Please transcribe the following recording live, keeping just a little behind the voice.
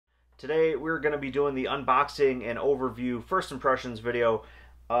Today we're going to be doing the unboxing and overview, first impressions video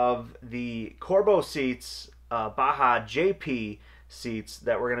of the Corbeau seats, Baja JP seats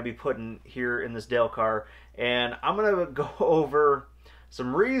that we're going to be putting here in this Dale car. And I'm going to go over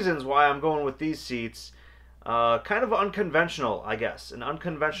some reasons why I'm going with these seats. Kind of unconventional, I guess. An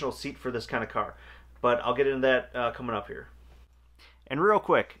unconventional seat for this kind of car. But I'll get into that coming up here. And real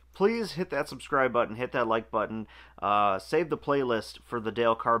quick, please hit that subscribe button, hit that like button, save the playlist for the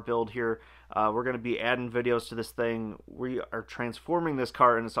Dale car build here. We're going to be adding videos to this thing. We are transforming this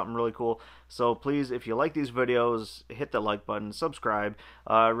car into something really cool. So please, if you like these videos, hit the like button, subscribe.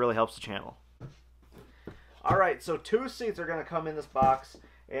 It really helps the channel. Alright, so 2 seats are going to come in this box.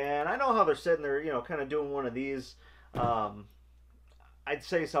 And I know how they're sitting there, you know, kind of doing one of these. I'd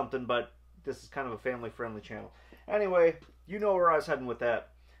say something, but this is kind of a family-friendly channel. Anyway, you know where I was heading with that,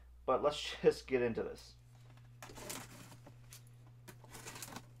 but let's just get into this.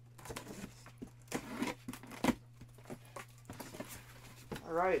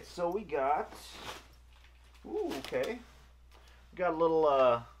 Alright, so we got, okay. We got a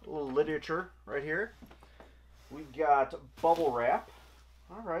little literature right here. We got bubble wrap.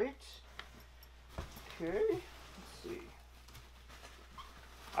 Alright. Okay, let's see.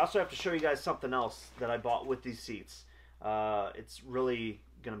 I also have to show you guys something else that I bought with these seats. It's really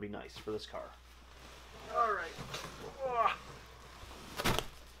going to be nice for this car. Alright.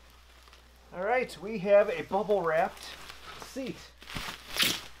 Alright, we have a bubble wrapped seat.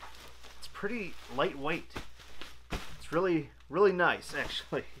 It's pretty lightweight. It's really nice,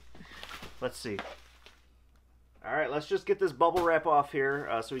 actually. Let's see. Alright, let's just get this bubble wrap off here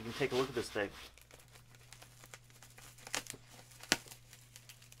so we can take a look at this thing.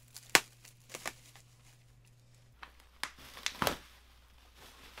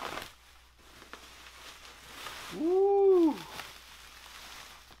 Ooh.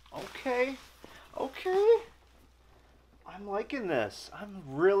 Okay. I'm liking this. I'm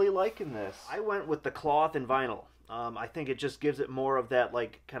really liking this. I went with the cloth and vinyl. I think it just gives it more of that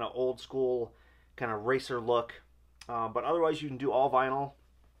like kind of old school kind of racer look. But otherwise you can do all vinyl.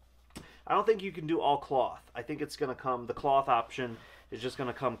 I don't think you can do all cloth. I think it's going to come, the cloth option is just going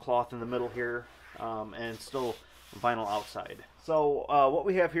to come cloth in the middle here and still vinyl outside. So what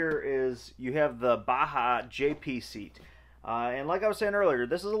we have here is you have the Baja JP seat. And like I was saying earlier,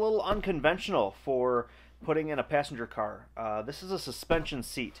 this is a little unconventional for putting in a passenger car. This is a suspension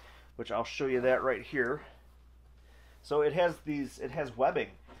seat, which I'll show you that right here. So it has webbing.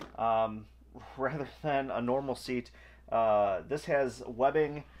 Rather than a normal seat, this has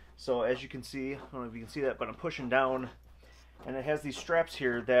webbing. So as you can see, I don't know if you can see that, but I'm pushing down, and it has these straps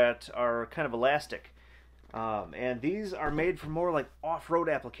here that are kind of elastic. And these are made for more like off-road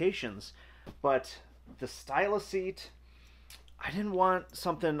applications. But the stylus seat, I didn't want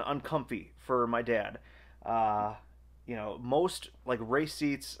something uncomfy for my dad. You know, most like race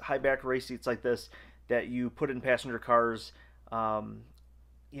seats, high-back race seats like this that you put in passenger cars,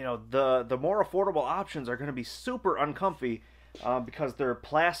 you know, the more affordable options are going to be super uncomfy because they're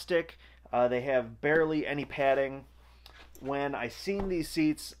plastic. They have barely any padding. When I seen these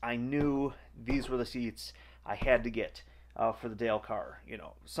seats, I knew these were the seats I had to get for the Dale car. You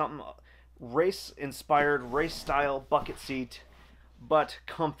know, something race-inspired, race-style bucket seat, but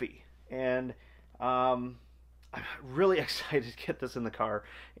comfy. And I'm really excited to get this in the car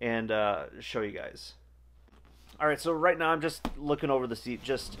and show you guys. Alright, so right now I'm just looking over the seat,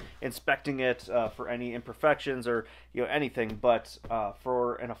 just inspecting it for any imperfections or anything. But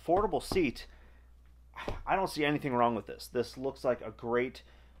for an affordable seat, I don't see anything wrong with this. This looks like a great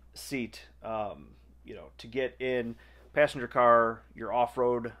seat, to get in passenger car, your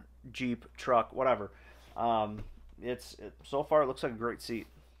off-road Jeep, truck, whatever. So far it looks like a great seat.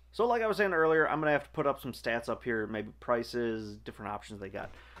 So like I was saying earlier, I'm gonna have to put up some stats up here, maybe prices, different options they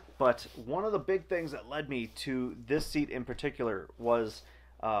got. But one of the big things that led me to this seat in particular was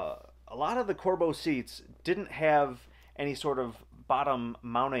a lot of the Corbeau seats didn't have any sort of bottom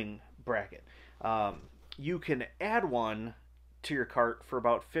mounting bracket. You can add one to your cart for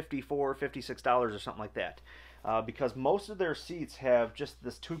about $54, $56 or something like that. Because most of their seats have just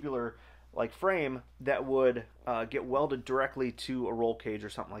this tubular like frame that would get welded directly to a roll cage or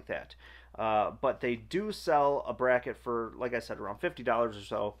something like that. But they do sell a bracket for, like I said, around $50 or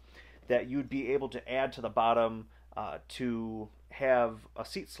so that you'd be able to add to the bottom to have a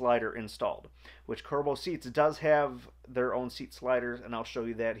seat slider installed, which Corbeau Seats does have their own seat sliders, and I'll show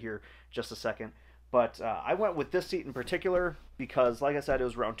you that here just a second. But I went with this seat in particular because, like I said, it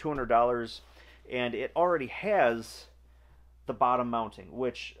was around $200, and it already has the bottom mounting,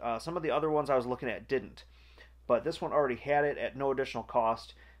 which some of the other ones I was looking at didn't. But this one already had it at no additional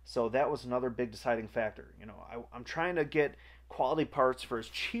cost. So that was another big deciding factor. You know, I'm trying to get quality parts for as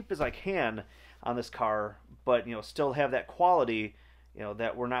cheap as I can on this car, but you know, still have that quality, you know,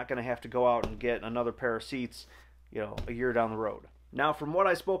 that we're not going to have to go out and get another pair of seats, you know, a year down the road. Now, from what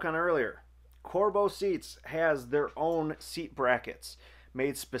I spoke on earlier, Corbeau Seats has their own seat brackets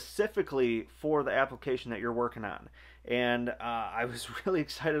made specifically for the application that you're working on. And I was really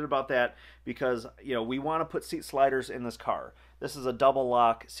excited about that because, you know, we want to put seat sliders in this car. This is a double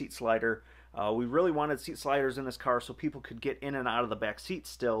lock seat slider. We really wanted seat sliders in this car so people could get in and out of the back seat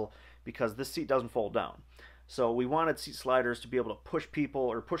still, because this seat doesn't fold down. So we wanted seat sliders to be able to push people,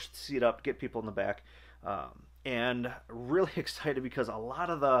 or push the seat up, get people in the back. And really excited because a lot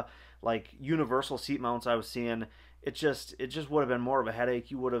of the like universal seat mounts I was seeing, it just would have been more of a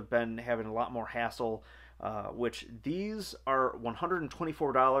headache. You would have been having a lot more hassle. Which these are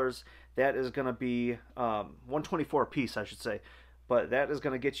 $124. That is going to be $124 a piece, I should say. But that is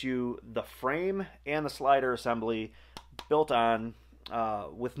going to get you the frame and the slider assembly built on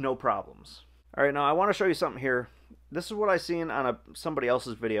with no problems. All right, now I want to show you something here. This is what I seen on somebody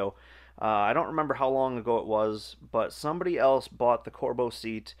else's video. I don't remember how long ago it was, but somebody else bought the Corbeau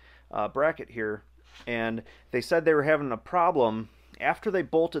seat bracket here, and they said they were having a problem after they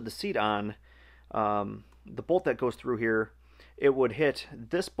bolted the seat on. The bolt that goes through here, it would hit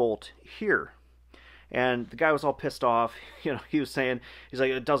this bolt here. And the guy was all pissed off. You know, he was saying, he's like,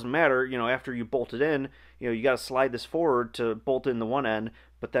 it doesn't matter, you know, after you bolt it in, you know, you got to slide this forward to bolt in the one end,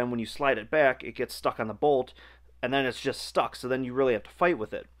 but then when you slide it back, it gets stuck on the bolt, and then it's just stuck, so then you really have to fight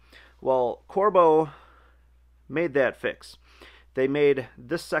with it. Well, Corbeau made that fix. They made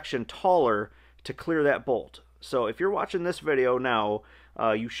this section taller to clear that bolt. So if you're watching this video now,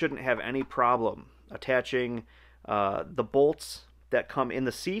 you shouldn't have any problem attaching the bolts that come in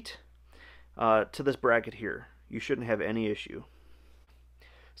the seat to this bracket here. You shouldn't have any issue.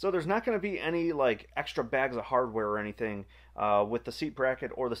 So there's not going to be any like extra bags of hardware or anything with the seat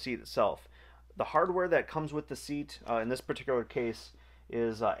bracket or the seat itself. The hardware that comes with the seat in this particular case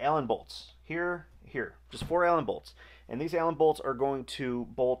is Allen bolts. Here, just 4 Allen bolts. And these Allen bolts are going to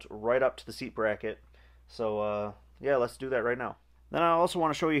bolt right up to the seat bracket. So yeah, let's do that right now. Then I also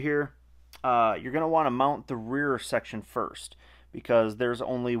want to show you here, you're going to want to mount the rear section first, because there's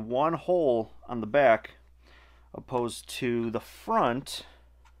only one hole on the back opposed to the front.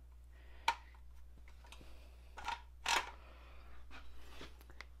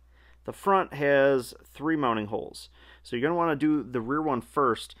 The front has 3 mounting holes. So you're going to want to do the rear one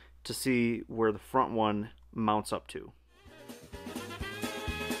first to see where the front one mounts up to.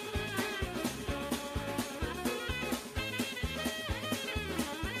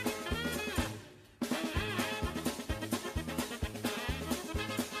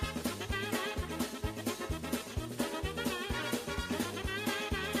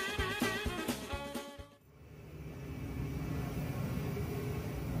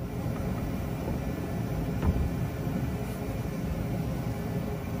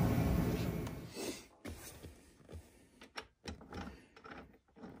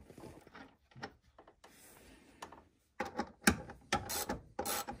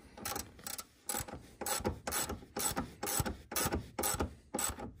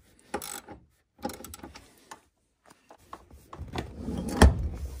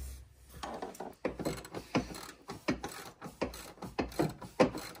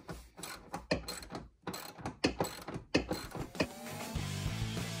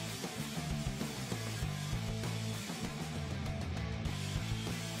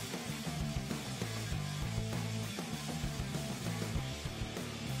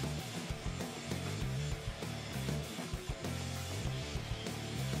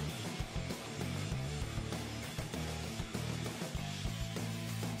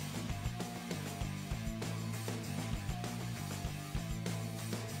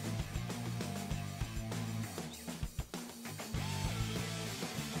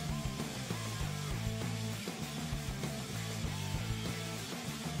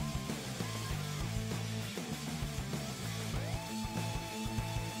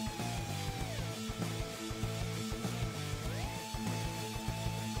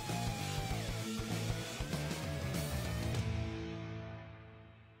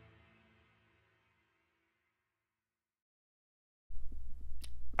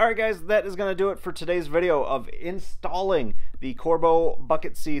 Alright guys, that is going to do it for today's video of installing the Corbeau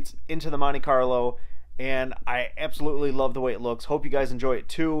bucket seats into the Monte Carlo, and I absolutely love the way it looks. Hope you guys enjoy it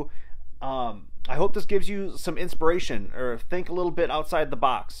too. I hope this gives you some inspiration, or think a little bit outside the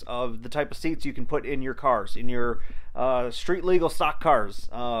box of the type of seats you can put in your cars, in your street legal stock cars.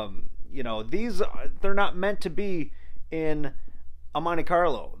 You know, these, they're not meant to be in a Monte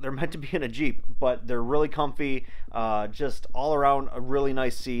Carlo. They're meant to be in a Jeep, but they're really comfy, just all around a really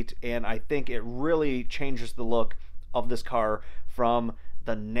nice seat, and I think it really changes the look of this car from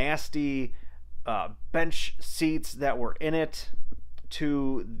the nasty bench seats that were in it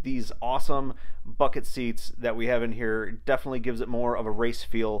to these awesome bucket seats that we have in here. It definitely gives it more of a race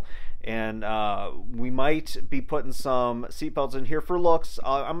feel, and we might be putting some seat belts in here for looks.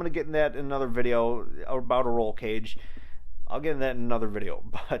 I'm going to get in that in another video about a roll cage. I'll get in that in another video,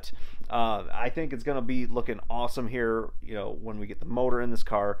 but I think it's going to be looking awesome here, you know, when we get the motor in this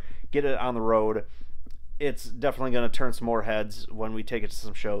car, get it on the road. It's definitely going to turn some more heads when we take it to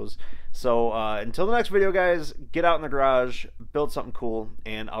some shows. So until the next video, guys, get out in the garage, build something cool,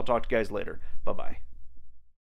 and I'll talk to you guys later. Bye-bye.